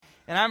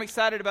And I'm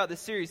excited about this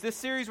series. This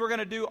series we're going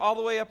to do all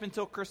the way up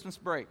until Christmas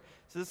break.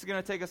 So this is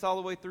going to take us all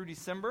the way through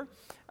December.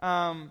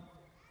 And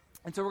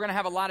so we're going to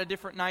have a lot of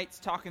different nights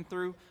talking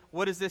through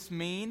what does this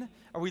mean?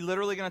 Are we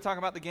literally going to talk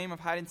about the game of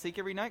hide and seek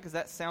every night? Because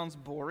that sounds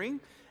boring.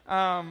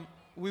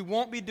 We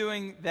won't be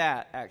doing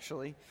that,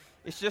 actually.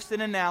 It's just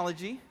an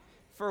analogy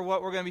for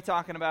what we're going to be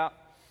talking about.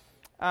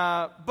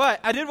 But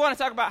I did want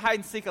to talk about hide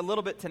and seek a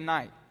little bit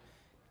tonight.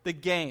 The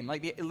game,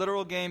 like the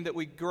literal game that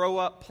we grow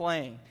up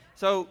playing.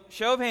 So,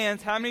 show of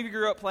hands, how many of you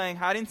grew up playing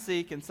hide and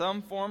seek in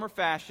some form or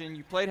fashion?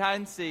 You played hide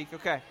and seek,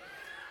 okay.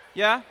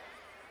 Yeah?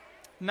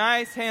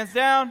 Nice, hands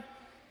down.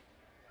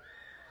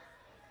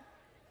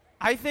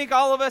 I think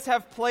all of us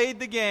have played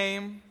the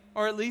game,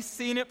 or at least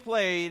seen it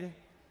played,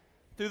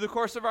 through the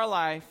course of our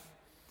life.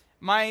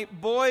 My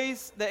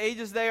boys, the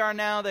ages they are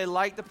now, they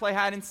like to play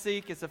hide and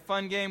seek. It's a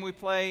fun game we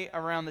play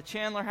around the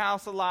Chandler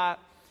house a lot.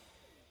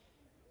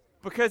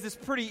 Because it's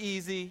pretty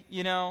easy,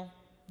 you know.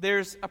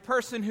 There's a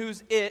person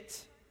who's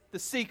the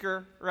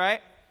seeker,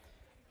 right?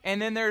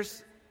 And then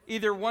there's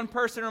either one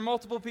person or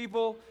multiple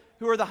people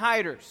who are the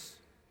hiders.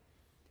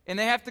 And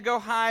they have to go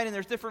hide, and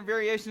there's different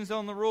variations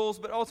on the rules,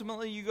 but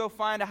ultimately you go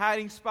find a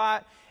hiding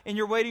spot, and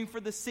you're waiting for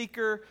the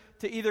seeker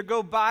to either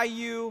go by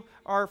you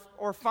or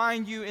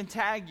find you and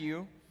tag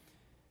you.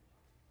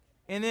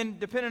 And then,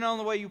 depending on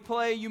the way you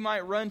play, you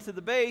might run to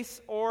the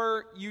base,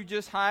 or you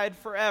just hide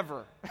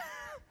forever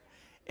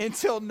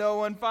until no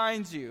one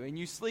finds you, and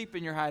you sleep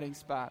in your hiding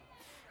spot.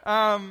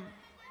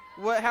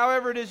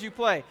 However it is you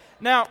play.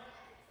 Now,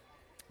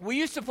 we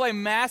used to play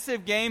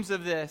massive games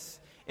of this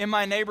in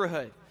my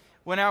neighborhood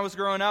when I was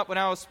growing up, when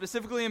I was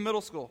specifically in middle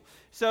school.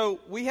 So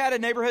we had a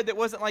neighborhood that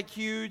wasn't like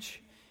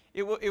huge.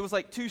 It was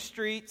like 2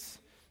 streets,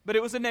 but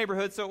it was a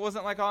neighborhood, so it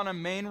wasn't like on a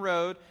main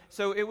road.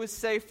 So it was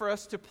safe for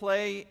us to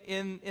play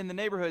in the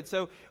neighborhood.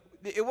 So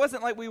it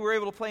wasn't like we were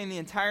able to play in the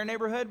entire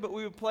neighborhood, but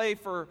we would play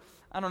for,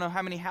 I don't know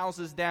how many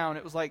houses down.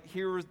 It was like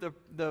here was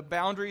the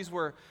boundaries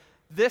were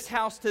this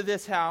house to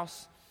this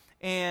house,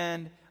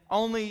 and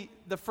only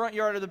the front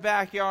yard or the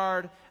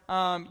backyard.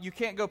 You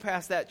can't go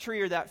past that tree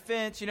or that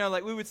fence. You know,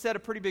 like we would set a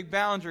pretty big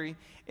boundary,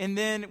 and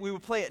then we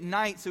would play at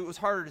night so it was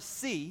harder to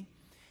see.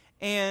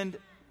 And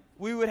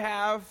we would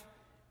have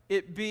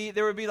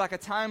there would be like a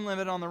time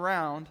limit on the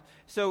round.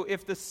 So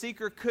if the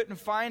seeker couldn't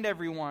find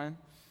everyone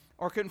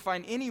or couldn't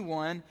find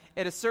anyone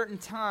at a certain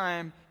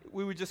time,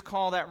 we would just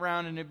call that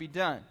round and it'd be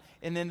done.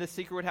 And then the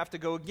seeker would have to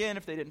go again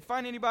if they didn't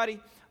find anybody,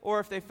 or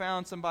if they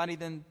found somebody,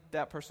 then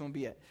that person would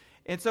be it.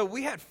 And so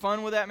we had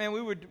fun with that, man.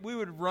 We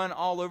would run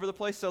all over the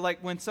place. So like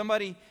when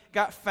somebody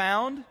got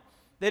found,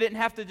 they didn't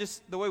have to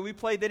the way we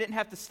played, they didn't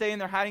have to stay in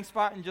their hiding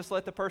spot and just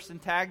let the person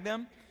tag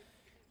them.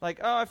 Like,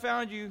 oh, I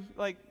found you,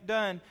 like,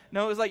 done.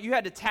 No, it was like you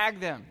had to tag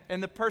them,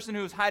 and the person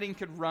who was hiding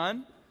could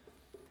run.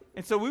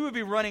 And so we would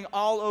be running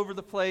all over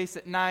the place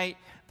at night,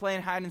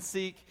 playing hide and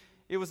seek.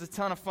 It was a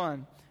ton of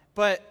fun.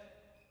 But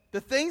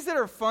the things that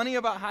are funny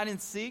about hide and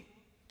seek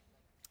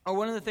are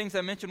one of the things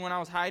I mentioned when I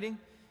was hiding,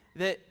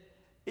 that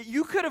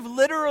you could have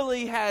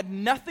literally had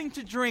nothing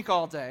to drink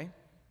all day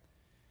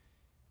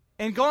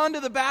and gone to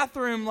the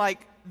bathroom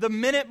like the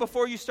minute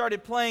before you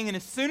started playing, and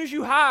as soon as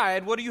you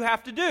hide, what do you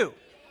have to do?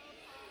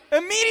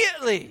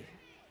 Immediately.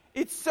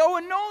 It's so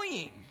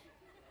annoying.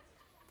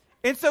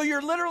 And so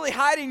you're literally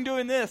hiding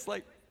doing this,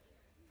 like,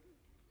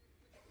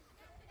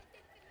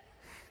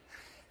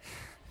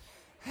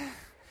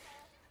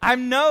 I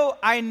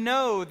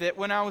know that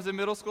when I was in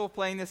middle school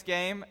playing this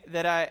game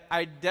that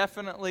I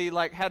definitely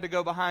like had to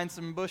go behind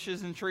some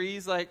bushes and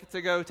trees like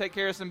to go take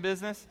care of some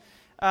business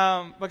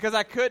because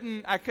I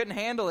couldn't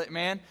handle it,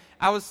 man.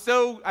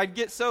 I'd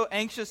get so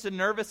anxious and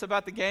nervous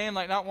about the game,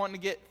 like not wanting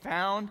to get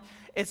found,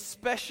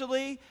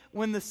 especially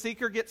when the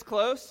seeker gets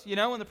close, you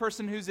know, when the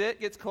person who's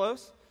gets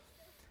close.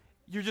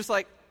 You're just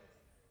like,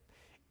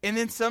 and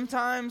then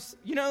sometimes,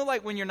 you know,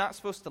 like when you're not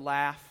supposed to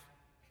laugh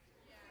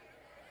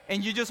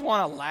and you just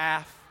want to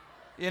laugh.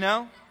 You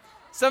know?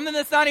 Something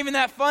that's not even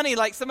that funny.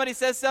 Like somebody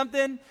says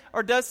something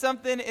or does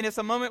something and it's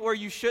a moment where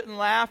you shouldn't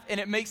laugh and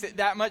it makes it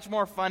that much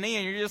more funny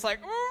and you're just like,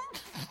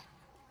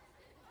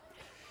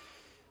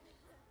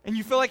 and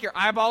you feel like your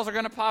eyeballs are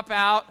going to pop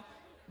out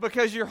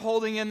because you're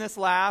holding in this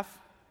laugh.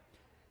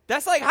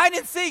 That's like hide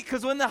and seek,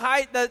 because when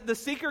the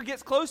seeker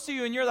gets close to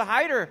you and you're the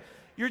hider,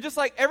 you're just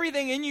like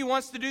everything in you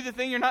wants to do the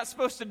thing you're not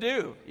supposed to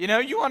do. You know?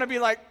 You want to be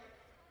like,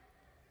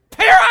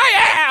 here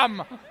I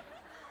am!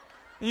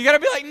 And you got to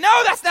be like,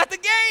 no, that's not the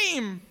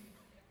game.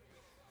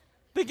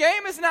 The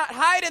game is not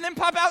hide and then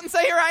pop out and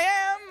say, here I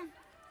am.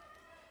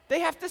 They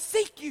have to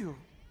seek you.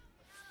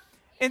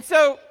 And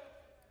so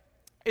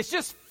it's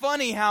just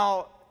funny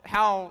how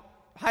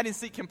hide and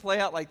seek can play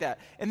out like that.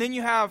 And then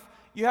you have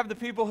the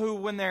people who,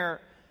 when they're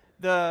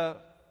the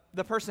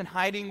person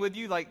hiding with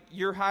you, like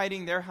you're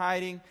hiding, they're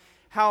hiding,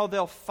 how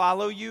they'll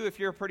follow you if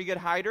you're a pretty good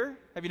hider.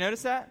 Have you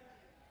noticed that?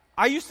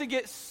 I used to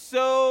get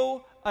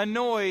so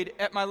annoyed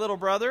at my little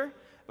brother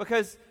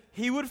because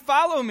he would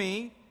follow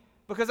me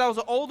because I was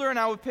older and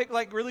I would pick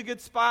like really good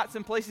spots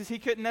and places he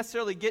couldn't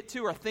necessarily get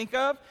to or think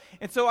of.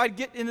 And so I'd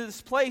get into this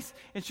place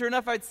and sure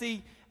enough I'd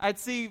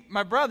see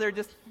my brother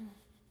just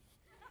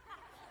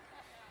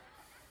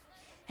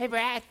Hey,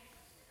 Brad.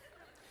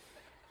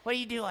 What are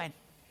you doing?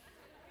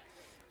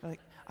 I'm like,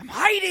 I'm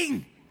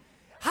hiding.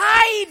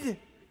 Hide.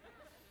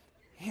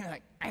 He's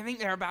like, I think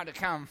they're about to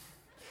come.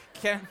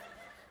 Can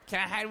I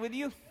hide with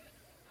you?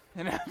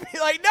 And I'd be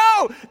like,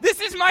 no,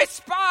 this is my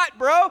spot,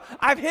 bro.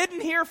 I've hidden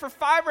here for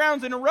 5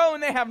 rounds in a row,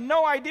 and they have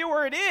no idea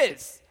where it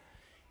is.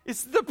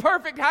 It's the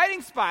perfect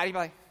hiding spot. He'd be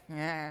like,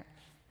 yeah.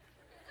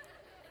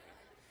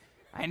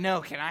 I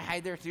know. Can I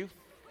hide there too?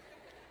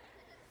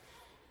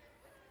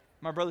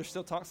 My brother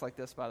still talks like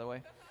this, by the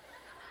way.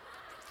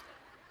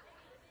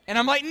 And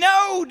I'm like,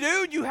 no,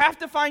 dude, you have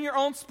to find your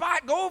own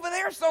spot. Go over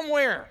there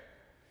somewhere.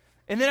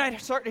 And then I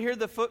start to hear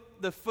the foots.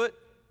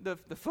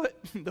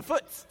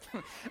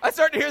 I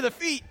start to hear the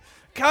feet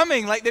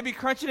coming, like they'd be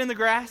crunching in the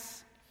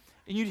grass,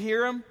 and you'd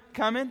hear them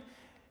coming.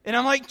 And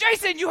I'm like,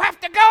 Jason, you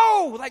have to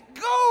go. Like,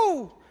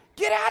 go.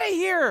 Get out of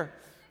here.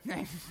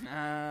 Okay,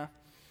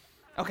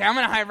 I'm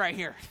going to hide right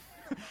here.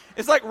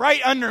 It's like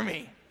right under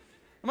me.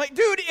 I'm like,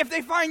 dude, if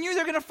they find you,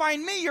 they're going to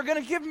find me. You're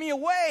going to give me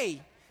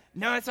away.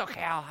 No, it's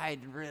okay. I'll hide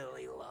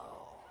really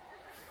low.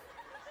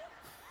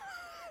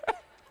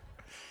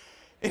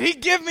 And he'd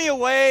give me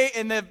away,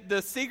 and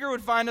the seeker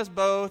would find us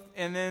both,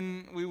 and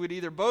then we would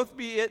either both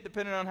be it,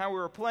 depending on how we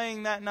were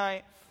playing that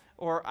night,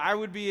 or I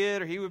would be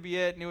it, or he would be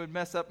it, and it would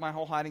mess up my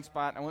whole hiding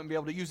spot, and I wouldn't be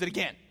able to use it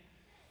again.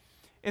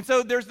 And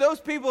so there's those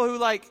people who,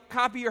 like,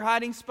 copy your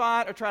hiding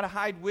spot or try to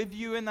hide with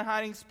you in the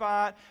hiding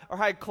spot or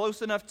hide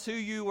close enough to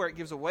you where it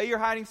gives away your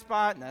hiding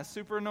spot, and that's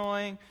super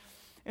annoying.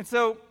 And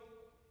so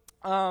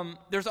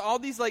there's all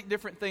these, like,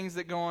 different things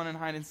that go on in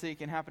hide and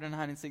seek and happen in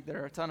hide and seek that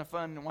are a ton of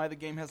fun, and why the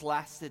game has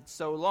lasted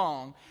so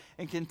long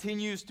and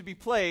continues to be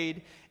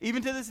played,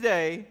 even to this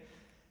day,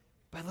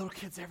 by little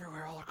kids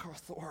everywhere all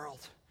across the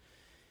world.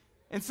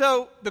 And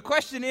so the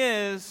question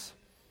is,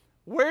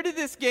 where did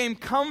this game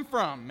come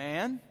from,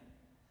 man?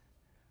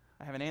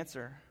 I have an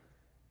answer.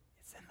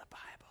 It's in the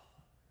Bible.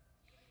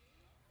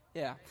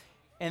 Yeah.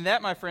 And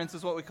that, my friends,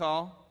 is what we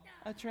call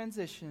a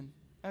transition.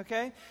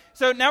 Okay?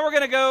 So now we're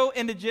going to go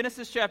into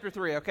Genesis chapter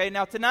 3. Okay?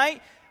 Now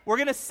tonight, we're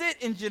going to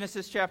sit in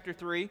Genesis chapter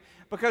 3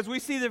 because we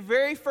see the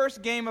very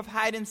first game of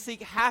hide and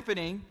seek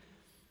happening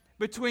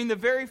between the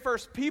very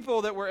first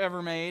people that were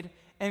ever made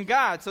and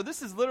God. So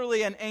this is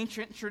literally an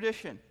ancient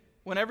tradition.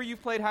 Whenever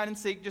you've played hide and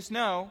seek, just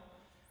know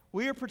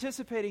we are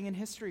participating in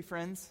history,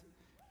 friends.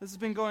 This has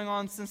been going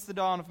on since the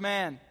dawn of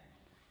man,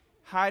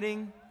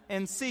 hiding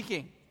and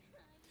seeking.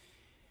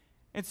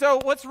 And so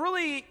what's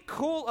really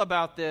cool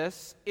about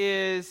this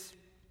is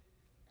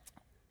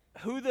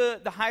who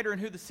the hider and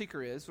who the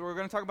seeker is. We're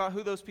going to talk about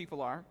who those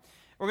people are.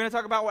 We're going to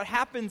talk about what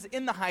happens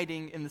in the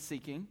hiding and the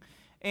seeking.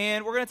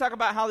 And we're going to talk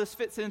about how this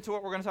fits into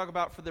what we're going to talk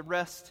about for the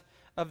rest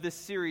of this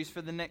series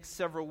for the next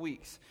several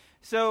weeks.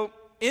 So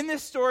in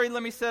this story,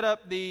 let me set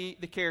up the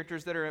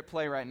characters that are at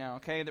play right now,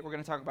 okay, that we're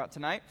going to talk about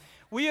tonight.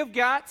 We have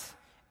got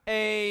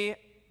a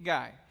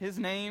guy. His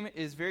name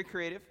is very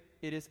creative.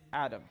 It is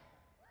Adam.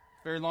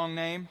 Very long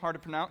name, hard to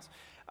pronounce.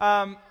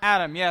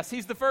 Adam, yes.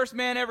 He's the first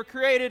man ever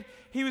created.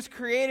 He was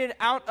created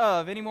out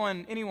of,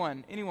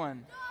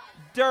 anyone?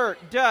 Dirt,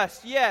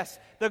 dust, yes.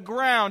 The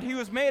ground. He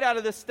was made out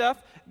of this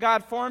stuff.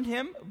 God formed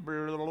him.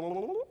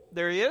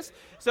 There he is.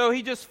 So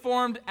he just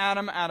formed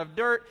Adam out of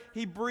dirt.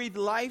 He breathed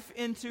life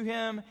into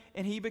him,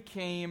 and he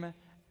became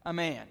a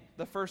man,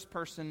 the first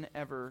person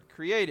ever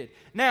created.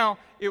 Now,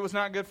 it was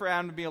not good for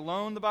Adam to be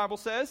alone, the Bible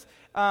says.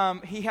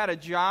 He had a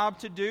job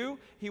to do.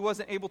 He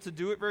wasn't able to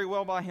do it very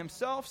well by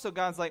himself, so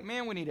God's like,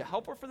 man, we need a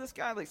helper for this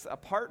guy, like a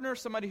partner,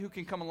 somebody who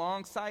can come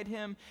alongside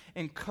him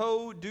and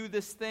co-do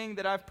this thing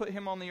that I've put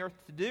him on the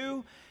earth to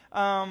do.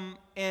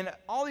 And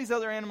all these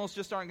other animals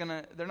just they're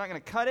not going to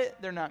cut it.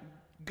 They're not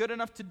good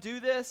enough to do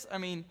this. I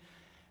mean,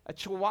 a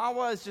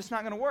chihuahua is just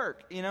not going to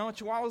work. You know, a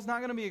chihuahua is not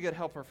going to be a good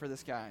helper for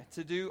this guy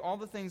to do all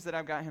the things that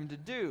I've got him to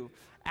do.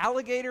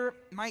 Alligator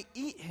might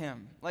eat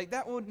him. Like,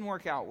 that wouldn't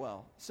work out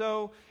well.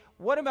 So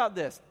what about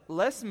this?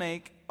 Let's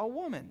make a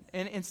woman.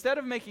 And instead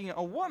of making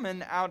a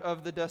woman out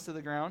of the dust of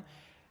the ground,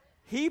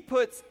 he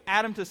puts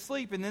Adam to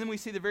sleep, and then we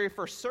see the very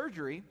first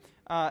surgery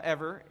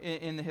ever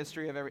in the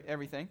history of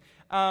everything,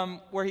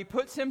 where he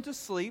puts him to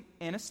sleep,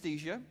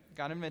 anesthesia,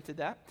 God invented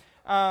that,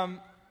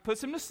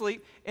 puts him to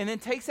sleep, and then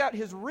takes out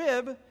his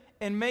rib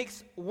and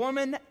makes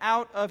woman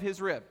out of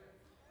his rib.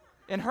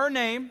 And her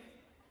name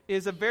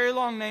is a very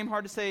long name,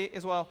 hard to say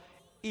as well,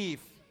 Eve.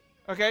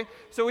 Okay?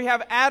 So we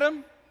have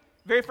Adam,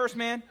 very first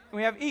man, and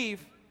we have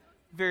Eve,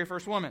 very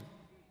first woman.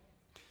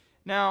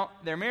 Now,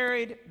 they're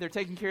married, they're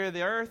taking care of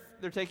the earth,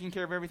 they're taking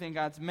care of everything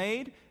God's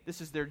made.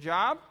 This is their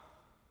job.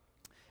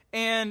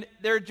 And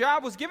their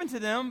job was given to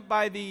them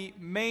by the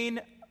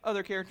main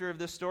other character of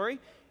this story,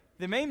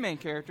 the main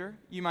character,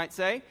 you might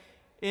say.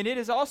 And it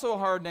is also a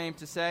hard name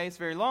to say. It's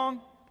very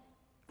long.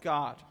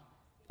 God.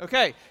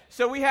 Okay,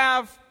 so we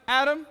have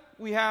Adam,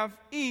 we have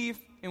Eve,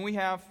 and we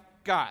have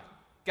God.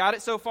 Got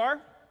it so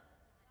far?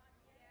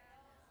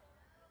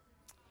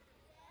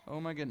 Oh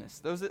my goodness.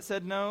 Those that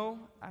said no,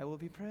 I will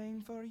be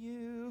praying for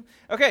you.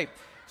 Okay,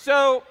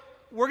 so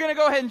we're going to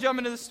go ahead and jump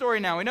into the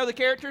story now. We know the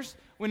characters.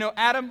 We know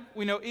Adam.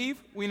 We know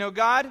Eve. We know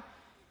God.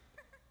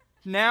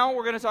 Now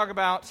we're going to talk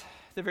about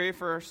the very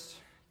first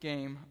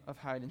game of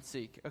hide and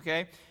seek,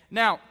 okay?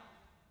 Now,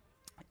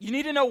 you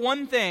need to know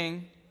one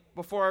thing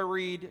before I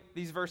read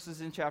these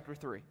verses in chapter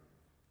 3.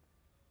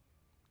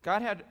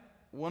 God had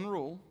one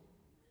rule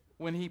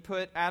when he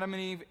put Adam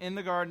and Eve in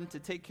the garden to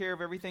take care of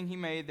everything he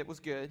made that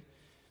was good.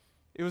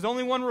 It was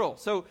only one rule.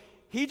 So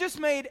he just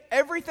made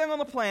everything on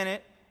the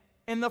planet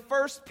and the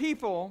first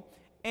people,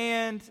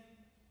 and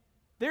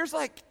there's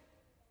like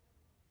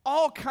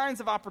all kinds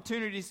of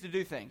opportunities to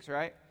do things,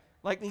 right?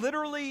 Like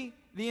literally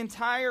the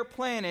entire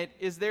planet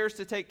is theirs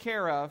to take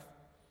care of.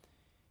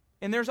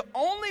 And there's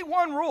only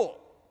one rule.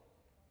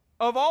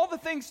 Of all the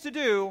things to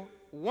do,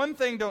 one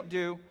thing don't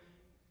do.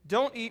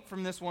 Don't eat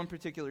from this one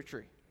particular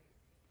tree.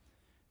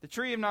 The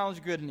tree of knowledge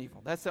of good and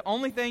evil. That's the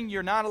only thing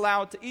you're not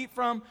allowed to eat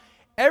from.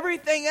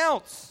 Everything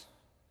else,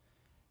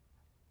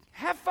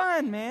 have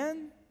fun,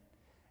 man.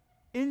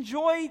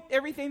 Enjoy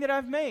everything that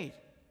I've made.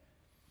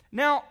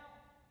 Now,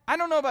 I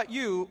don't know about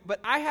you, but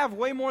I have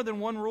way more than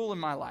one rule in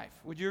my life.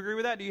 Would you agree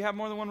with that? Do you have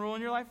more than one rule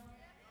in your life?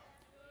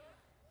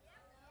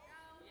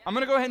 I'm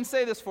going to go ahead and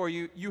say this for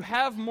you. You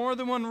have more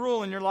than one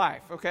rule in your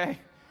life, okay?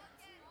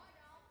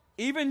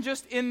 Even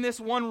just in this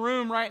one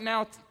room right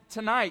now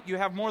tonight, you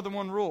have more than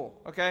one rule,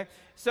 okay?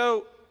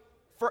 So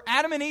for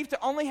Adam and Eve to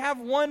only have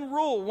one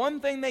rule, one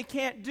thing they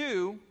can't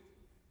do,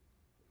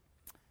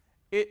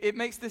 it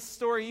makes this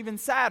story even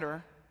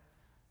sadder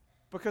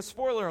because,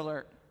 spoiler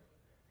alert,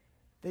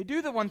 they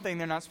do the one thing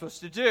they're not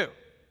supposed to do,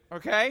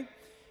 okay?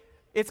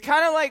 It's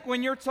kind of like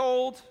when you're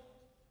told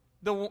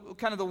the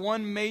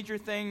one major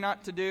thing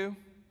not to do.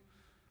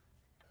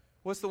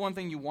 What's the one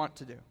thing you want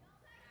to do?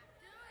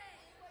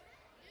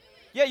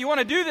 Yeah, you want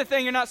to do the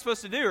thing you're not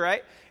supposed to do,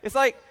 right? It's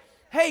like,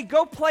 hey,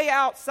 go play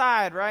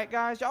outside, right,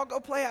 guys? Y'all go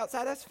play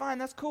outside. That's fine.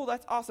 That's cool.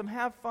 That's awesome.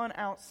 Have fun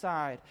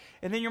outside.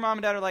 And then your mom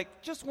and dad are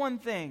like, just one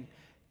thing.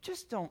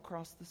 Just don't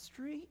cross the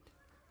street.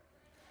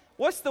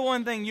 What's the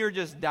one thing you're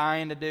just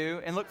dying to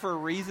do and look for a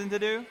reason to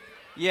do?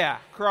 Yeah,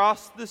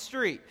 cross the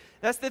street.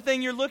 That's the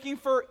thing you're looking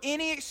for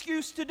any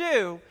excuse to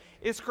do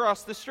is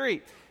cross the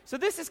street. So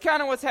this is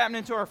kind of what's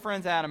happening to our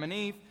friends Adam and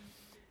Eve.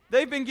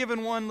 They've been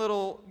given one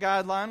little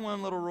guideline,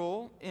 one little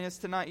rule, and it's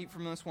to not eat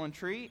from this one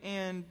tree.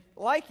 And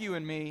like you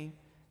and me,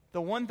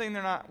 the one thing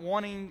they're not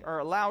wanting or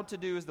allowed to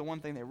do is the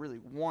one thing they really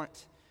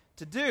want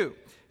to do.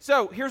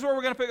 So here's where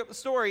we're going to pick up the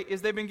story,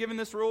 is they've been given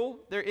this rule.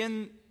 They're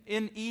in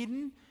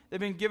Eden. They've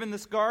been given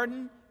this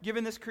garden,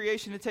 given this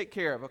creation to take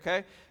care of,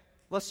 okay?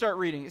 Let's start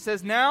reading. It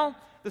says, "Now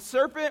the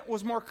serpent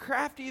was more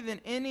crafty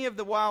than any of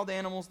the wild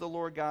animals the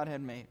Lord God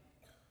had made.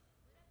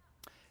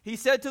 He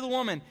said to the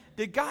woman,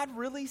 'Did God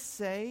really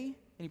say?'"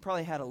 And he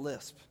probably had a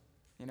lisp,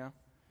 because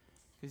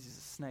he's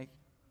a snake.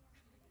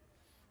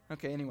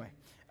 Okay, anyway.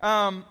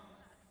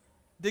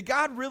 "Did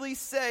God really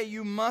say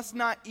you must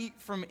not eat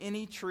from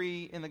any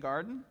tree in the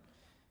garden?"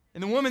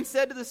 And the woman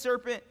said to the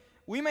serpent,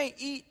 "We may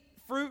eat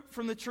fruit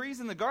from the trees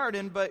in the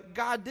garden, but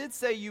God did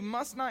say you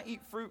must not eat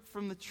fruit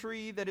from the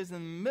tree that is in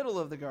the middle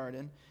of the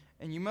garden,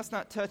 and you must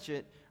not touch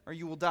it, or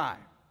you will die."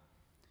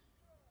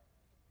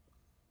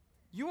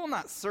 "You will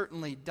not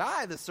certainly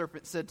die," the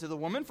serpent said to the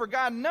woman, "for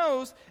God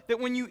knows that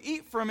when you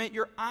eat from it,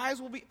 your eyes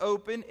will be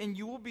opened, and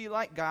you will be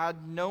like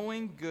God,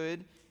 knowing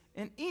good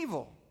and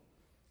evil."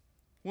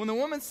 When the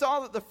woman saw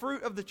that the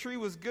fruit of the tree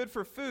was good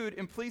for food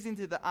and pleasing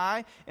to the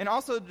eye, and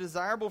also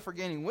desirable for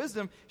gaining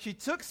wisdom, she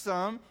took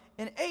some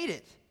and ate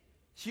it.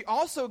 She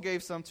also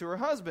gave some to her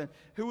husband,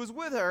 who was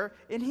with her,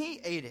 and he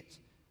ate it.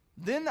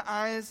 Then the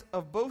eyes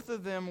of both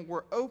of them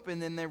were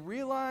opened, and they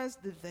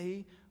realized that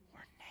they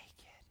were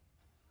naked.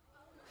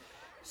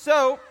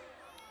 So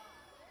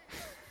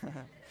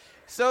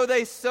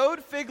they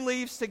sewed fig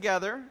leaves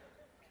together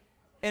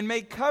and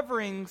made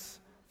coverings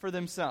for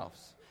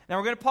themselves. Now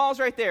we're going to pause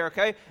right there,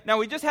 okay? Now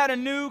we just had a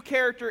new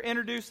character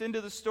introduced into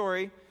the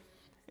story.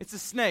 It's a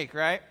snake,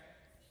 right?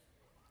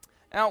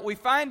 Now we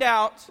find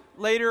out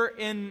later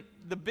in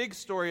the big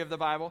story of the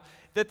Bible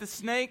that the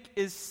snake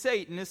is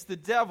Satan. It's the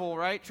devil,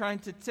 right? Trying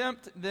to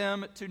tempt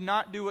them to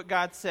not do what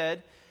God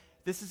said.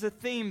 This is a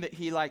theme that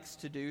he likes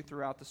to do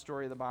throughout the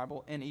story of the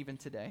Bible and even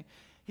today.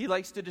 He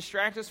likes to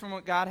distract us from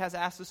what God has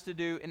asked us to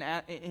do, and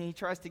he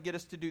tries to get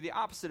us to do the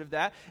opposite of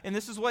that. And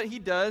this is what he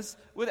does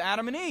with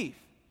Adam and Eve.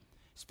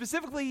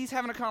 Specifically, he's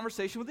having a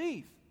conversation with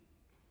Eve.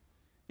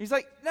 He's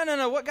like,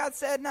 no, what God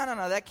said, no,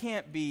 that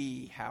can't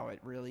be how it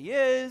really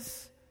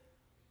is.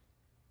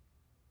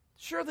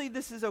 Surely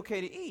this is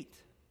okay to eat.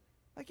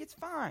 Like, it's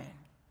fine.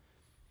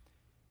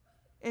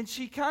 And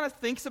she kind of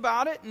thinks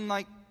about it and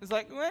is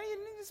like, well, you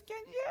just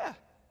can't, yeah.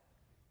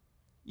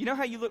 You know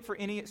how you look for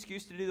any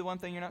excuse to do the one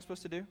thing you're not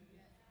supposed to do?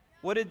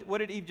 What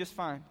did Eve just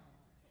find?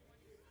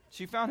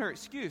 She found her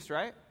excuse,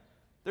 right?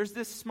 There's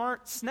this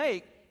smart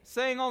snake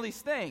saying all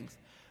these things.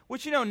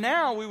 Which,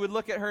 now we would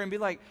look at her and be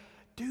like,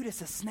 dude,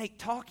 it's a snake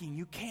talking.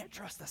 You can't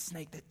trust a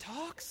snake that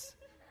talks.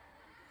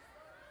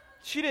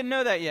 She didn't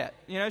know that yet.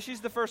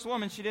 She's the first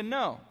woman. She didn't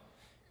know.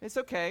 It's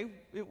okay.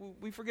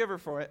 We forgive her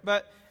for it.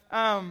 But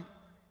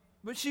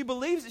she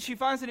believes that she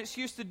finds an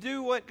excuse to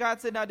do what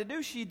God said not to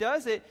do. She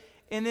does it.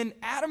 And then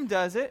Adam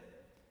does it.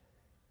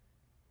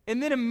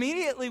 And then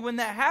immediately when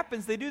that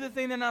happens, they do the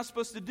thing they're not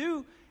supposed to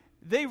do.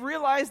 They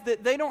realize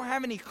that they don't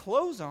have any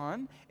clothes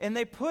on, and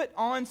they put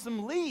on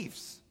some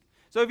leaves.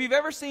 So if you've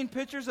ever seen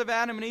pictures of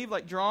Adam and Eve,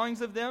 like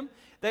drawings of them,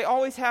 they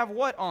always have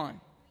what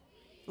on?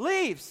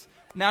 Leaves.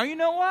 Now you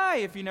know why,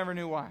 if you never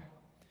knew why.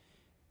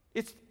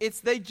 It's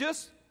they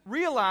just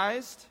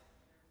realized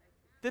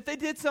that they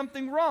did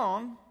something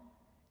wrong,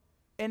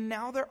 and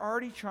now they're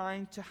already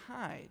trying to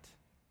hide.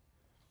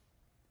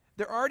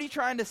 They're already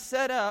trying to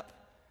set up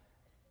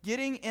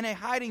getting in a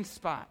hiding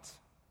spot.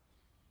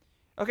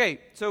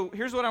 Okay, so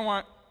here's what I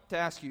want to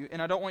ask you,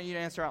 and I don't want you to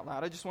answer out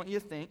loud. I just want you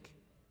to think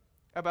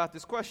about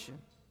this question.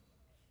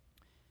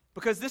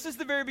 Because this is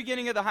the very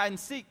beginning of the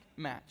hide-and-seek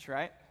match,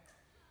 right?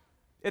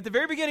 At the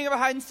very beginning of a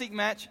hide-and-seek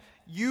match,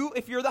 you,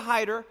 if you're the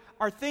hider,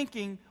 are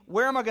thinking,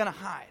 where am I going to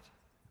hide?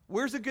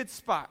 Where's a good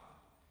spot?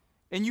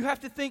 And you have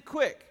to think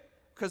quick,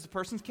 because the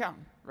person's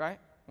counting, right?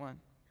 1,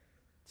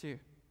 2,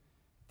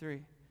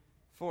 3,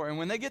 4. And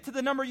when they get to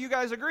the number you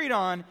guys agreed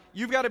on,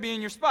 you've got to be in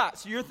your spot.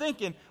 So you're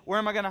thinking, where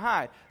am I going to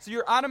hide? So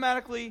you're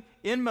automatically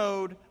in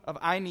mode of,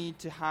 I need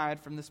to hide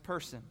from this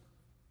person.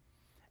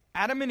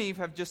 Adam and Eve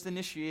have just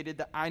initiated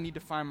that I need to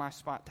find my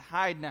spot to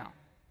hide now.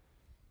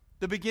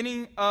 The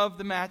beginning of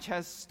the match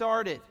has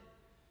started.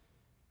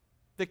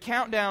 The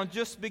countdown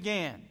just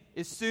began.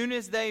 As soon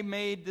as they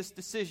made this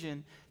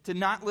decision to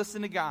not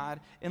listen to God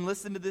and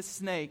listen to this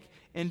snake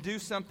and do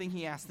something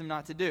he asked them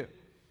not to do.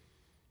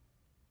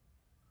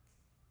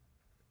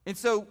 And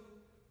so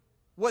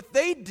what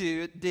they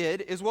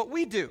did is what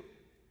we do.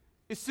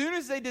 As soon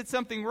as they did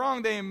something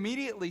wrong, they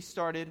immediately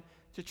started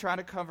to try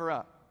to cover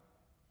up.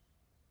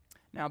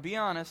 Now be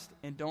honest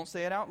and don't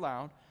say it out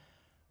loud,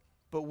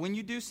 but when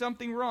you do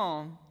something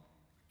wrong,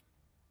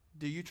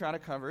 do you try to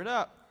cover it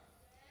up?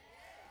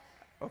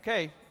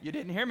 Okay, you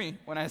didn't hear me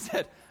when I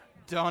said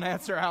don't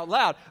answer out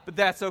loud, but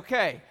that's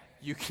okay.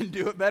 You can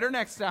do it better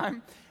next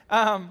time.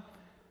 All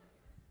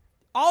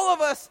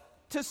of us,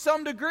 to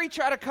some degree,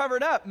 try to cover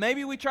it up.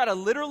 Maybe we try to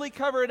literally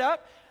cover it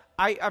up.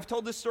 I've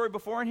told this story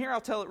before in here.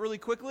 I'll tell it really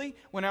quickly.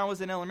 When I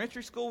was in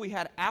elementary school, we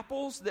had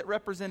apples that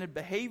represented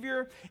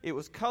behavior. It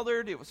was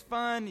colored. It was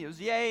fun. It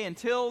was yay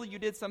until you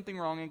did something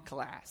wrong in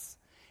class.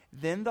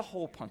 Then the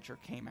hole puncher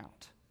came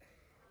out.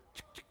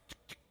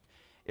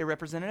 It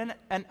represented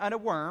a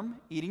worm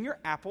eating your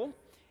apple,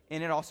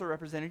 and it also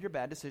represented your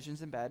bad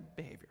decisions and bad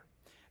behavior.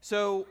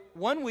 So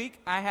one week,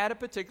 I had a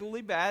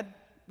particularly bad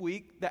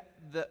week that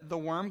the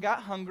worm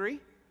got hungry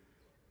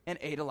and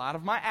ate a lot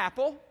of my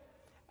apple.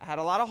 I had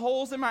a lot of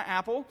holes in my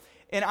apple,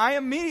 and I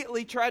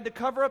immediately tried to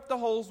cover up the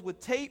holes with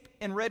tape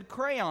and red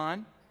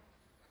crayon,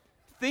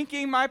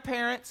 thinking my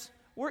parents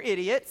were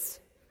idiots,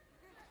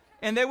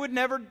 and they would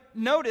never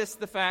notice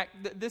the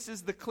fact that this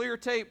is the clear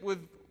tape with,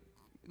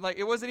 like,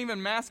 it wasn't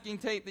even masking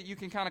tape that you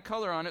can kind of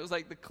color on. It was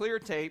like the clear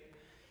tape,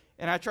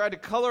 and I tried to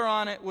color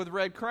on it with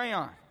red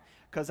crayon,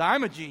 because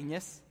I'm a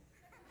genius.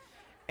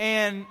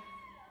 And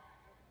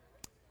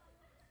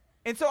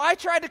so I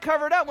tried to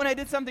cover it up when I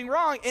did something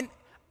wrong, and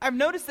I've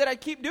noticed that I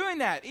keep doing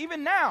that.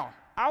 Even now,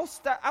 I'll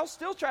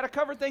still try to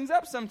cover things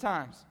up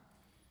sometimes.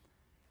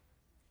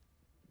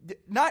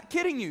 Not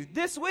kidding you.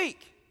 This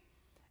week,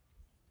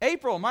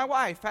 April, my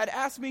wife, had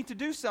asked me to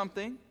do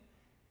something,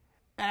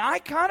 and I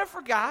kind of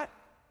forgot.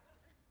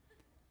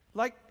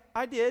 Like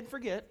I did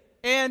forget.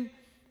 And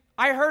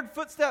I heard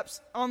footsteps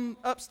on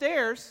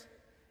upstairs,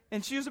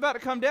 and she was about to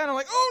come down. I'm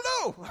like,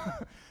 oh no,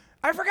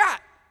 I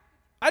forgot.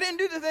 I didn't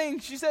do the thing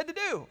she said to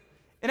do.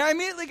 And I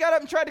immediately got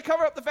up and tried to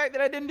cover up the fact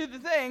that I didn't do the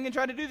thing and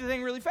tried to do the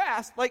thing really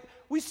fast. Like,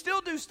 we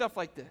still do stuff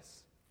like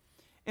this.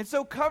 And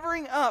so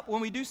covering up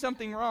when we do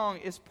something wrong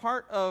is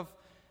part of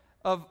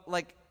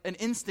like an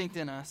instinct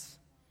in us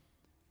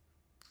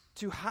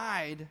to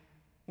hide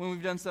when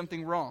we've done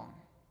something wrong.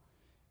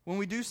 When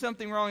we do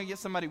something wrong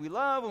against somebody we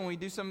love, when we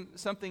do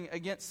something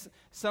against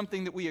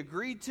something that we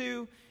agreed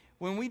to,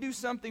 when we do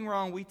something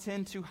wrong, we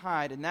tend to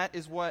hide. And that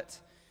is what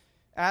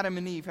Adam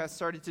and Eve have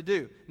started to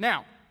do.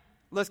 Now,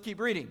 let's keep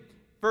reading.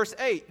 Verse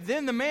 8,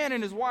 then the man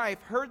and his wife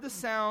heard the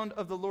sound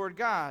of the Lord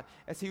God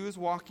as he was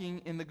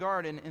walking in the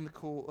garden in the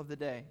cool of the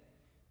day.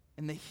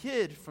 And they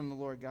hid from the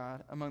Lord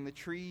God among the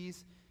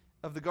trees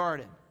of the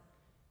garden.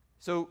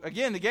 So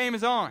again, the game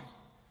is on.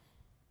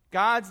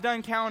 God's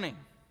done counting.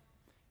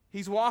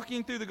 He's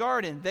walking through the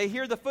garden. They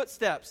hear the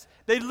footsteps.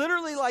 They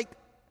literally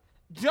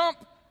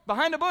jump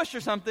behind a bush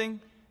or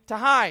something to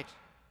hide.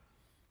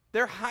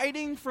 They're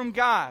hiding from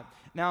God.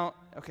 Now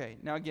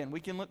again, we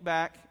can look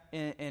back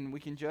and we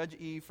can judge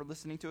Eve for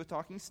listening to a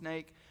talking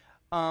snake.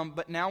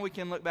 But now we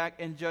can look back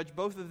and judge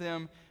both of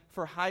them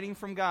for hiding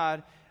from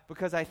God,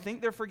 because I think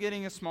they're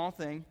forgetting a small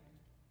thing,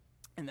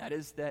 and that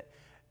is that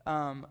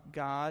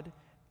God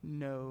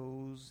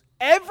knows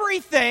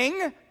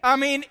everything. I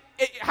mean,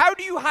 how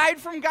do you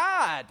hide from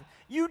God?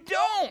 You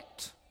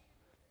don't.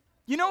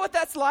 You know what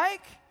that's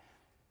like?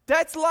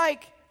 That's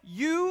like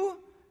you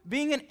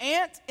being an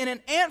ant in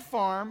an ant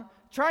farm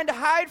trying to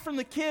hide from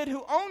the kid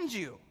who owns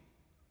you.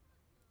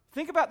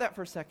 Think about that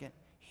for a second.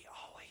 He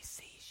always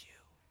sees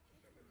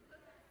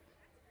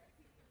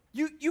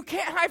you. You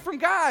can't hide from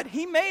God.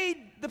 He made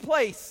the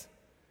place.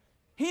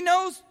 He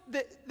knows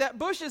that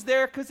bush is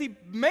there because he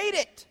made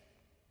it.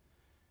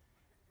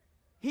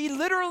 He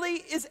literally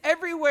is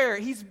everywhere.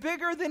 He's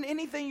bigger than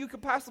anything you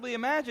could possibly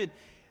imagine.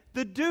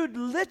 The dude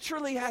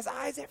literally has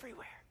eyes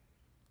everywhere.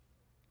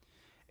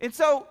 And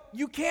so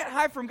you can't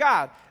hide from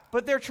God.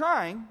 But they're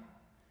trying,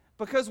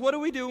 because what do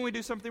we do when we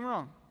do something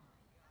wrong?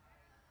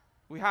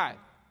 We hide.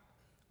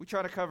 We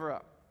try to cover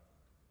up.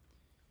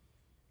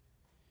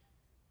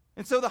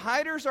 And so the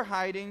hiders are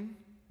hiding.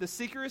 The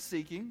seeker is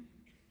seeking.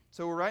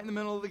 So we're right in the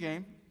middle of the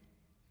game.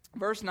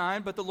 Verse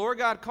 9, but the Lord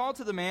God called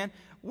to the man,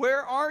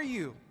 where are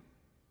you?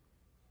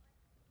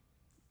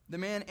 The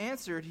man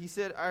answered, he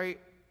said, I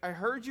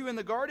heard you in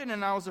the garden,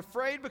 and I was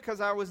afraid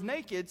because I was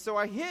naked, so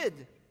I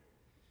hid.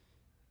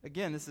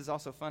 Again, this is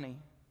also funny.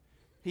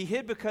 He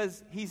hid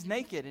because he's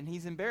naked and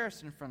he's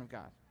embarrassed in front of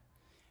God.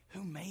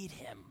 Who made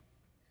him?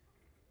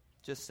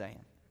 Just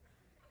saying.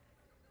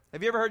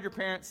 Have you ever heard your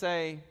parents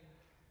say,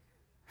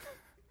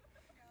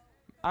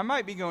 I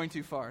might be going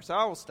too far, so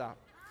I will stop.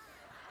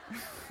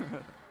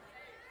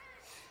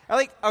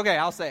 Okay,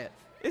 I'll say it.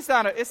 It's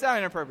not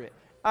inappropriate.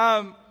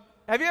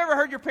 Have you ever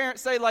heard your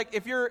parents say, like,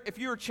 if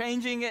you're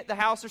changing at the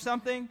house or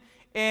something,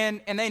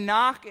 and they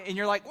knock, and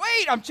you're like,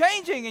 wait, I'm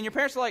changing, and your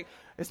parents are like,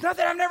 it's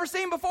nothing I've never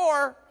seen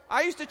before.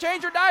 I used to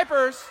change your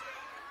diapers.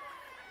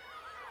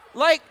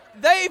 Like,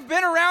 they've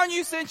been around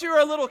you since you were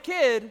a little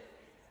kid.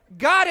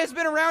 God has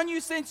been around you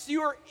since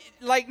you were,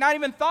 like, not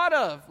even thought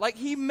of. Like,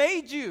 he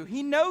made you.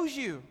 He knows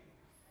you.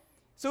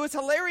 So it's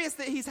hilarious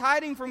that he's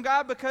hiding from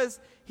God because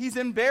he's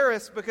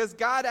embarrassed because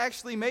God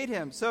actually made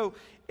him. So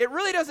it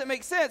really doesn't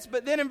make sense.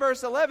 But then in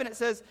verse 11 it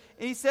says,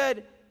 and he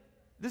said,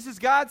 this is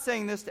God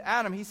saying this to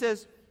Adam. He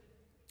says,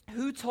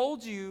 who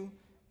told you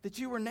that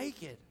you were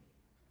naked?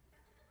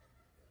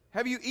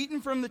 Have you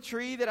eaten from the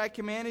tree that I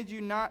commanded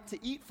you not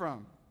to eat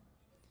from?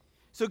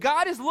 So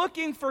God is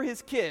looking for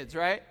his kids,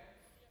 right?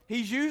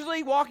 He's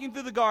usually walking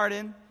through the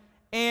garden,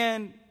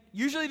 and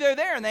usually they're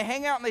there, and they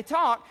hang out and they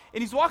talk,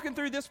 and he's walking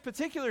through this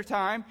particular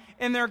time,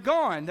 and they're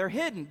gone. They're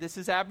hidden. This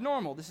is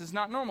abnormal. This is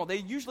not normal. They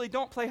usually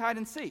don't play hide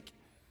and seek.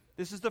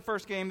 This is the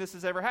first game this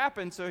has ever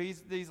happened, so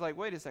he's like,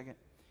 wait a second.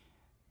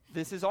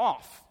 This is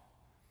off.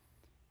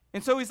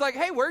 And so he's like,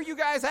 hey, where are you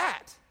guys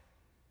at?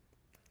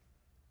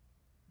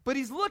 But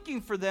he's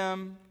looking for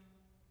them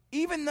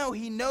even though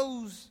he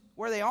knows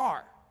where they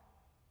are.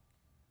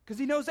 Because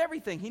he knows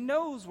everything. He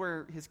knows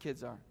where his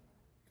kids are.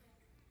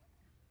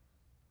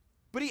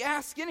 But he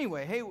asks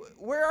anyway, hey,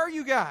 where are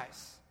you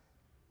guys?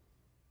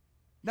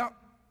 Now,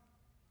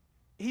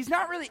 he's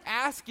not really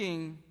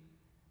asking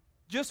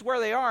just where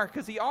they are,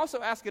 because he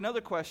also asks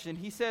another question.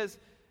 He says,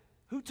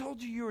 who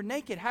told you were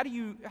naked?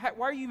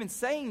 Why are you even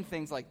saying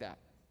things like that?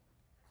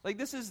 Like,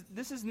 this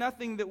is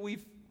nothing that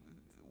we've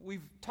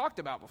talked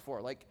about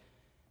before. Like,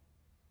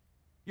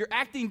 you're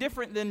acting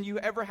different than you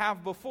ever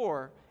have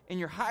before, and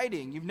you're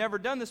hiding. You've never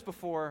done this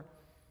before.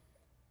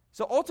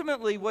 So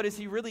ultimately, what is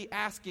he really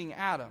asking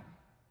Adam?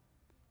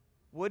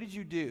 What did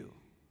you do?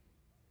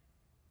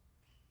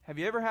 Have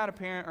you ever had a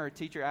parent or a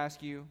teacher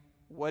ask you,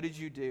 what did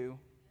you do?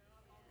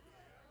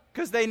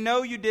 Because they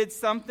know you did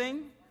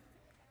something,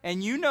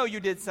 and you know you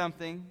did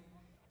something,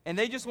 and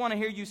they just want to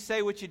hear you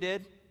say what you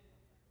did.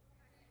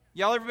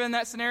 Y'all ever been in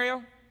that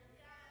scenario?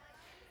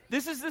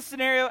 This is the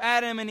scenario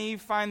Adam and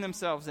Eve find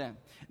themselves in.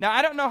 Now,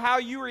 I don't know how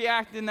you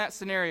react in that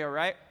scenario,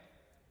 right?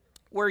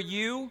 Where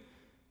you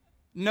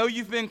know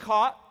you've been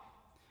caught,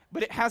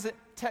 but it hasn't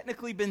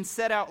technically been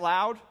said out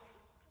loud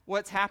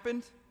what's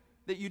happened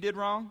that you did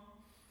wrong.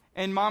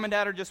 And mom and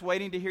dad are just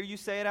waiting to hear you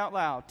say it out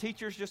loud.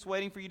 Teachers just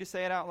waiting for you to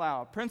say it out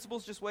loud.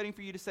 Principals just waiting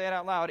for you to say it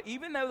out loud,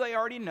 even though they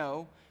already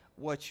know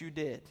what you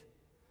did.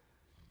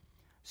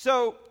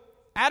 So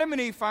Adam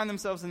and Eve find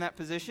themselves in that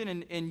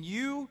position, and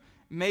you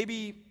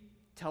maybe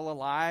tell a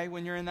lie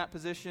when you're in that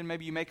position.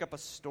 Maybe you make up a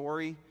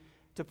story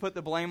to put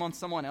the blame on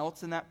someone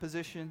else in that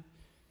position.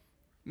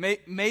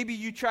 Maybe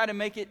you try to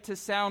make it to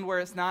sound where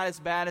it's not as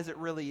bad as it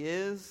really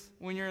is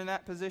when you're in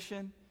that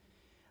position.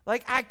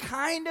 Like, I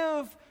kind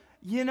of,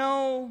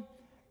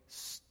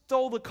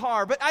 stole the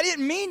car, but I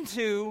didn't mean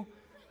to.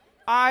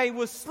 I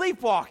was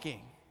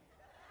sleepwalking.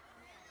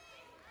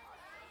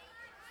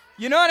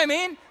 You know what I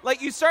mean?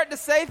 Like, you start to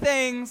say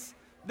things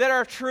that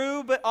are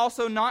true but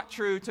also not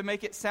true to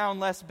make it sound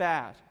less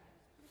bad.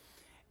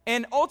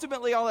 And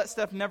ultimately, all that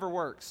stuff never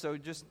works. So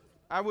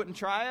I wouldn't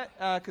try it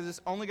because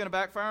it's only going to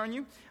backfire on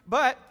you.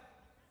 But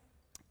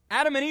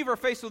Adam and Eve are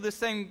faced with this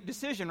same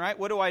decision, right?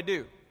 What do I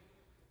do?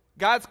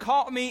 God's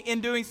caught me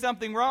in doing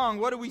something wrong.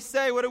 What do we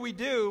say? What do we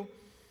do?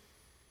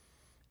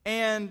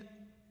 And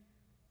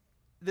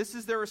this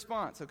is their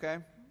response, okay?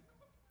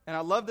 And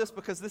I love this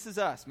because this is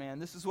us, man.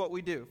 This is what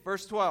we do.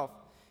 Verse 12.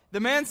 The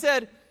man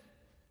said,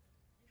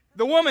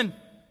 the woman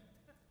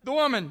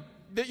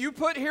that you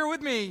put here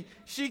with me,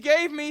 she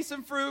gave me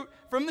some fruit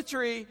from the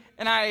tree,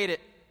 and I ate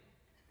it.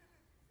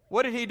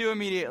 What did he do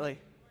immediately?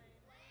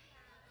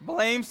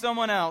 Blame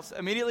someone else.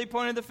 Immediately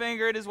pointed the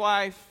finger at his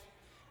wife.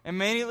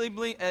 Immediately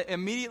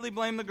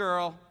blamed the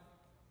girl.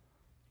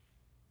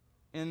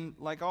 And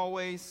like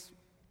always,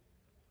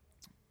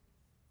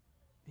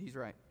 he's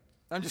right.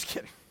 I'm just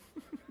kidding.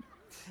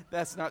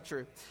 That's not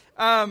true.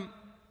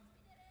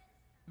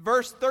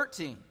 Verse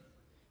 13.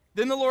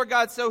 Then the Lord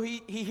God, so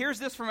he hears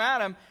this from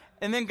Adam,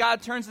 and then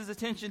God turns his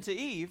attention to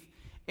Eve.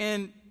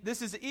 And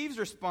this is Eve's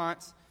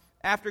response.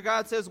 After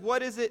God says,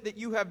 what is it that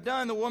you have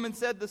done? The woman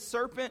said, the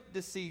serpent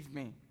deceived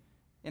me,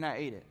 and I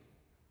ate it.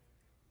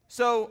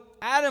 So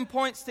Adam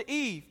points to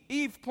Eve.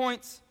 Eve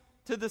points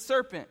to the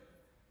serpent.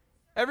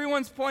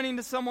 Everyone's pointing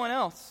to someone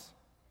else.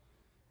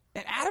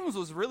 And Adam's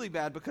was really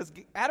bad because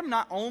Adam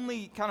not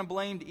only kind of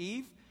blamed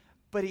Eve,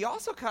 but he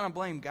also kind of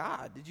blamed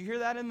God. Did you hear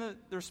that in the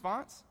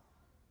response?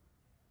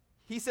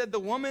 He said, the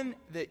woman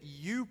that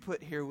you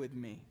put here with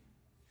me.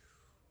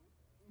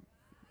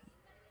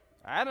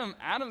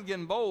 Adam's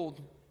getting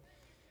bold.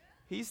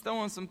 He's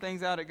throwing some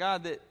things out at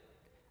God that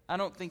I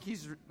don't think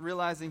he's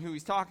realizing who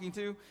he's talking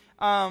to.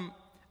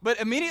 But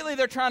immediately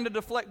they're trying to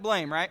deflect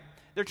blame, right?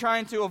 They're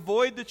trying to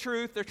avoid the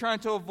truth. They're trying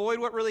to avoid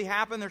what really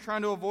happened. They're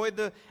trying to avoid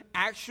the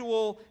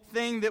actual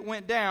thing that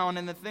went down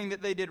and the thing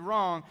that they did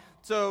wrong.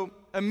 So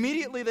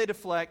immediately they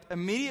deflect.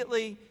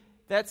 Immediately,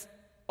 that's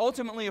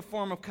ultimately a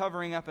form of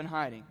covering up and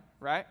hiding,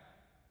 right?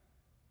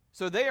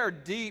 So they are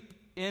deep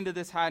into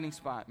this hiding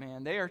spot,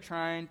 man. They are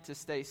trying to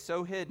stay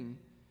so hidden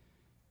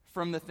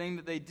from the thing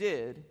that they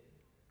did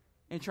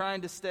and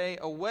trying to stay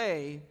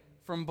away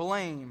from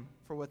blame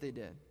for what they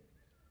did.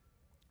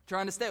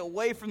 Trying to stay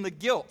away from the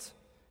guilt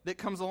that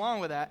comes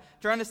along with that.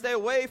 Trying to stay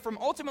away from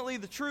ultimately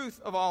the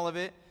truth of all of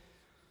it.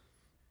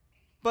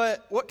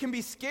 But what can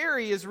be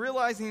scary is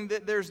realizing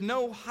that there's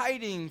no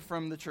hiding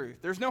from the truth.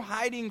 There's no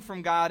hiding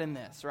from God in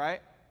this,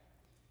 right?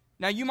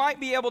 Now, you might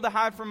be able to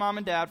hide from mom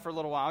and dad for a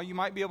little while. You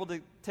might be able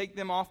to take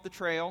them off the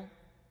trail.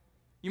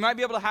 You might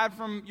be able to hide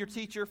from your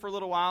teacher for a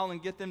little while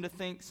and get them to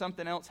think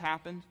something else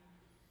happened.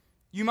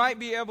 You might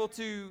be able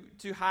to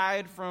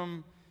hide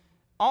from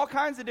all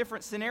kinds of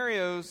different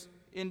scenarios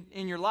in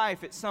your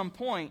life at some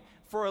point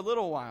for a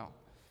little while.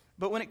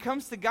 But when it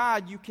comes to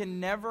God, you can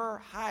never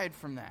hide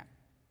from that.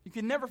 You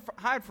can never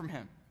hide from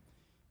Him.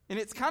 And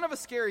it's kind of a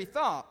scary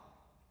thought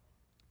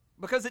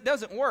because it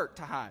doesn't work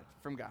to hide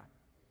from God.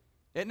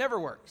 It never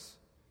works.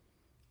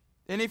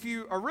 And if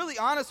you are really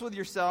honest with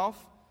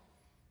yourself,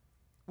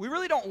 we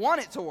really don't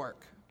want it to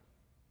work.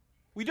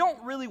 We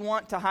don't really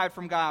want to hide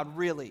from God,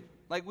 really.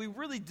 Like, we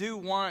really do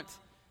want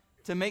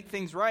to make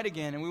things right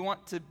again, and we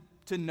want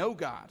to know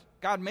God.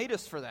 God made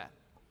us for that.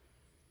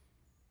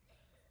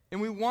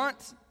 And we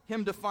want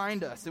Him to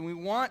find us, and we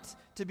want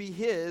to be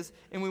His,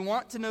 and we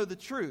want to know the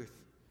truth.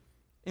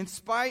 In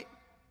spite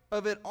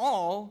of it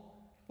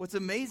all, what's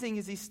amazing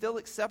is He still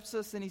accepts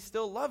us and He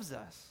still loves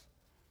us.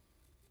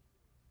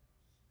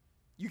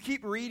 You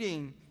keep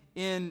reading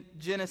in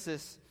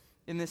Genesis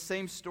in this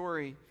same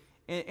story,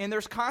 and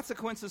there's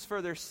consequences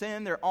for their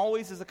sin. There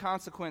always is a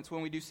consequence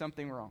when we do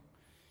something wrong.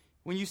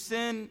 When you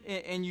sin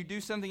and you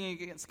do something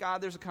against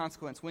God, there's a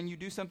consequence. When you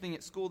do something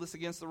at school that's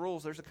against the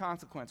rules, there's a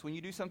consequence. When you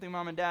do something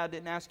mom and dad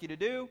didn't ask you to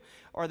do,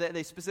 or that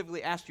they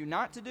specifically asked you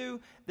not to do,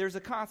 there's a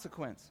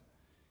consequence.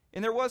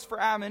 And there was for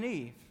Adam and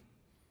Eve.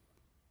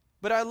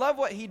 But I love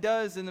what He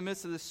does in the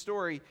midst of this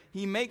story.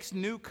 He makes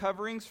new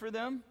coverings for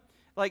them.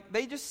 Like,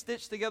 they just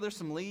stitched together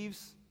some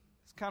leaves.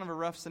 It's kind of a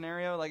rough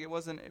scenario. Like, it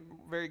wasn't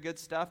very good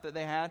stuff that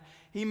they had.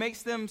 He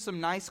makes them some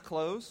nice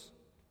clothes.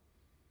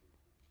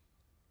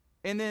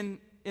 And then,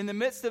 in the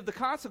midst of the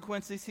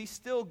consequences, He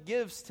still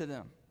gives to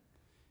them.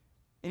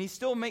 And He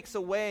still makes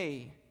a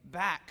way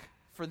back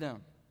for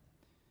them.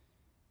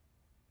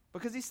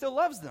 Because He still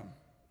loves them.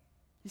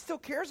 He still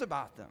cares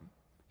about them.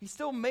 He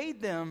still made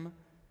them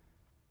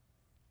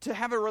to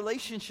have a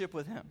relationship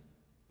with Him.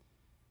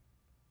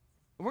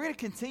 We're going to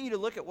continue to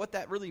look at what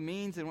that really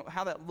means and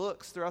how that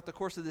looks throughout the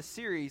course of this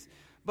series.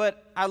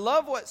 But I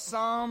love what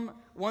Psalm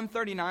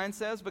 139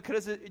 says,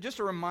 because it just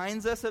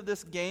reminds us of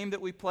this game that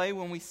we play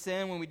when we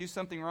sin, when we do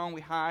something wrong,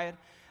 we hide.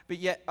 But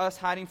yet us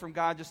hiding from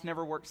God just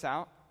never works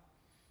out.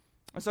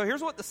 And so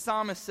here's what the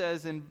psalmist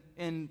says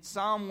in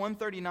Psalm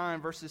 139,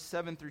 verses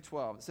 7 through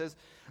 12. It says,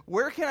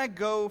 "Where can I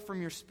go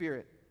from your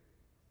spirit?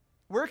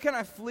 Where can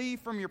I flee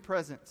from your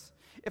presence?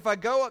 If I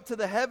go up to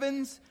the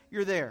heavens,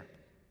 you're there.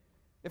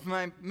 If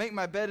I make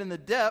my bed in the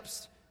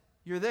depths,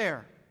 you're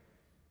there.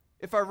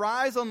 If I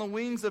rise on the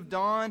wings of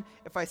dawn,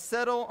 if I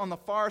settle on the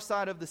far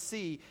side of the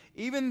sea,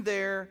 even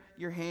there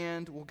your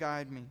hand will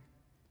guide me.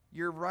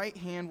 Your right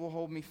hand will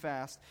hold me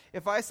fast.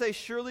 If I say,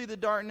 surely the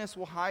darkness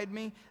will hide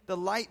me, the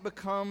light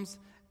becomes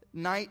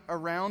night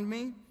around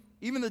me,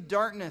 even the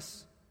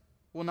darkness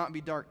will not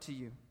be dark to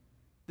you.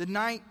 The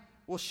night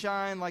will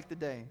shine like the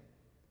day,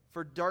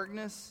 for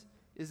darkness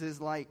is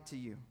as light to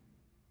you."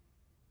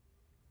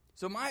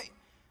 So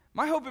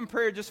my hope and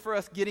prayer just for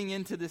us getting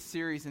into this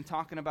series and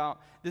talking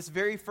about this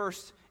very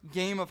first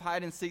game of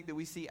hide and seek that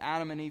we see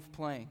Adam and Eve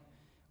playing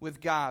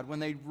with God when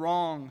they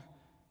wrong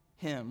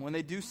Him, when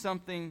they do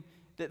something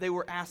that they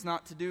were asked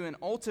not to do and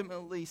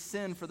ultimately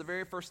sin for the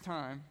very first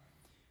time,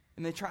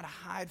 and they try to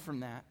hide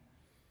from that,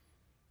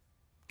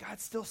 God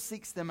still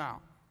seeks them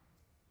out.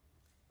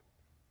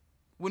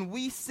 When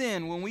we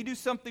sin, when we do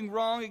something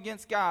wrong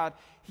against God,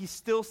 He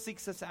still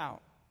seeks us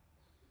out.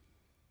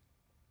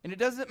 And it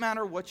doesn't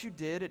matter what you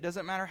did. It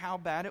doesn't matter how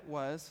bad it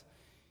was.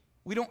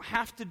 We don't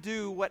have to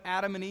do what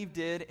Adam and Eve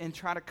did and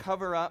try to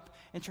cover up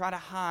and try to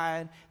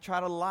hide, try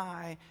to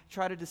lie,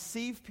 try to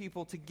deceive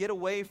people to get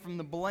away from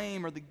the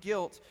blame or the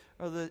guilt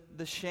or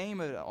the shame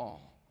of it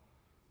all.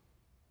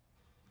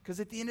 Because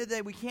at the end of the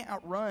day, we can't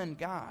outrun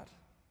God.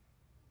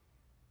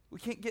 We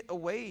can't get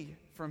away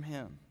from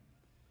Him.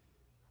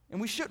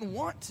 And we shouldn't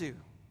want to.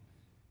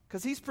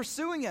 Because He's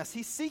pursuing us.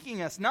 He's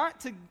seeking us,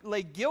 not to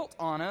lay guilt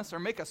on us or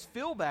make us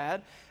feel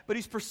bad, but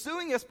He's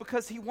pursuing us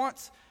because He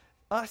wants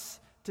us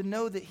to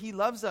know that He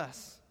loves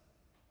us,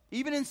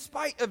 even in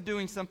spite of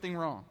doing something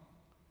wrong.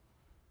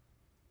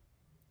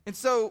 And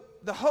so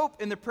the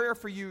hope and the prayer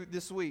for you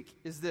this week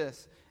is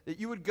this, that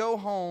you would go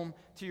home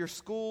to your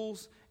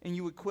schools and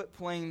you would quit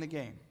playing the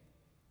game.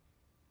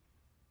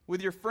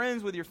 With your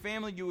friends, with your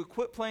family, you would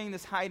quit playing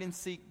this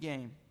hide-and-seek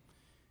game.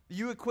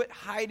 You would quit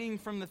hiding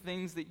from the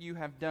things that you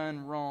have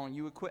done wrong.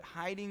 You would quit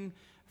hiding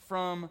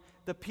from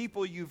the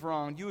people you've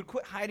wronged. You would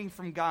quit hiding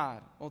from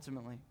God,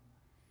 ultimately.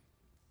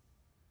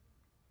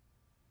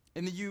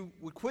 And that you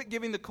would quit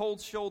giving the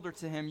cold shoulder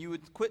to Him. You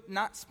would quit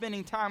not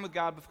spending time with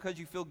God because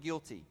you feel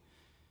guilty.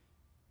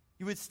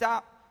 You would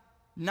stop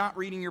not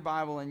reading your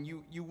Bible, and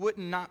you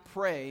wouldn't not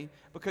pray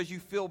because you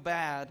feel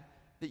bad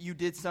that you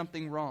did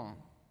something wrong.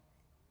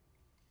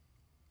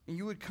 And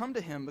you would come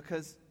to Him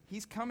because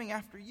He's coming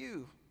after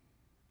you.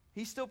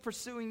 He's still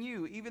pursuing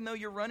you, even though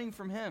you're running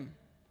from Him.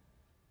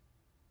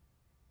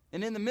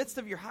 And in the midst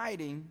of your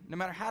hiding, no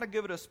matter how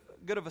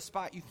good of a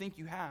spot you think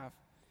you have,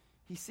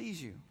 He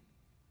sees you.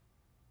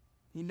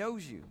 He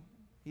knows you.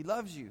 He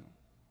loves you.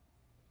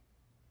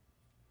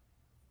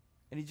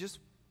 And He just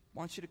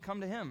wants you to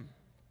come to Him.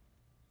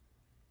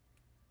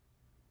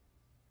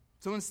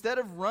 So instead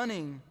of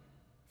running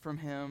from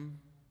Him,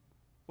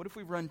 what if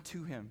we run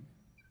to Him?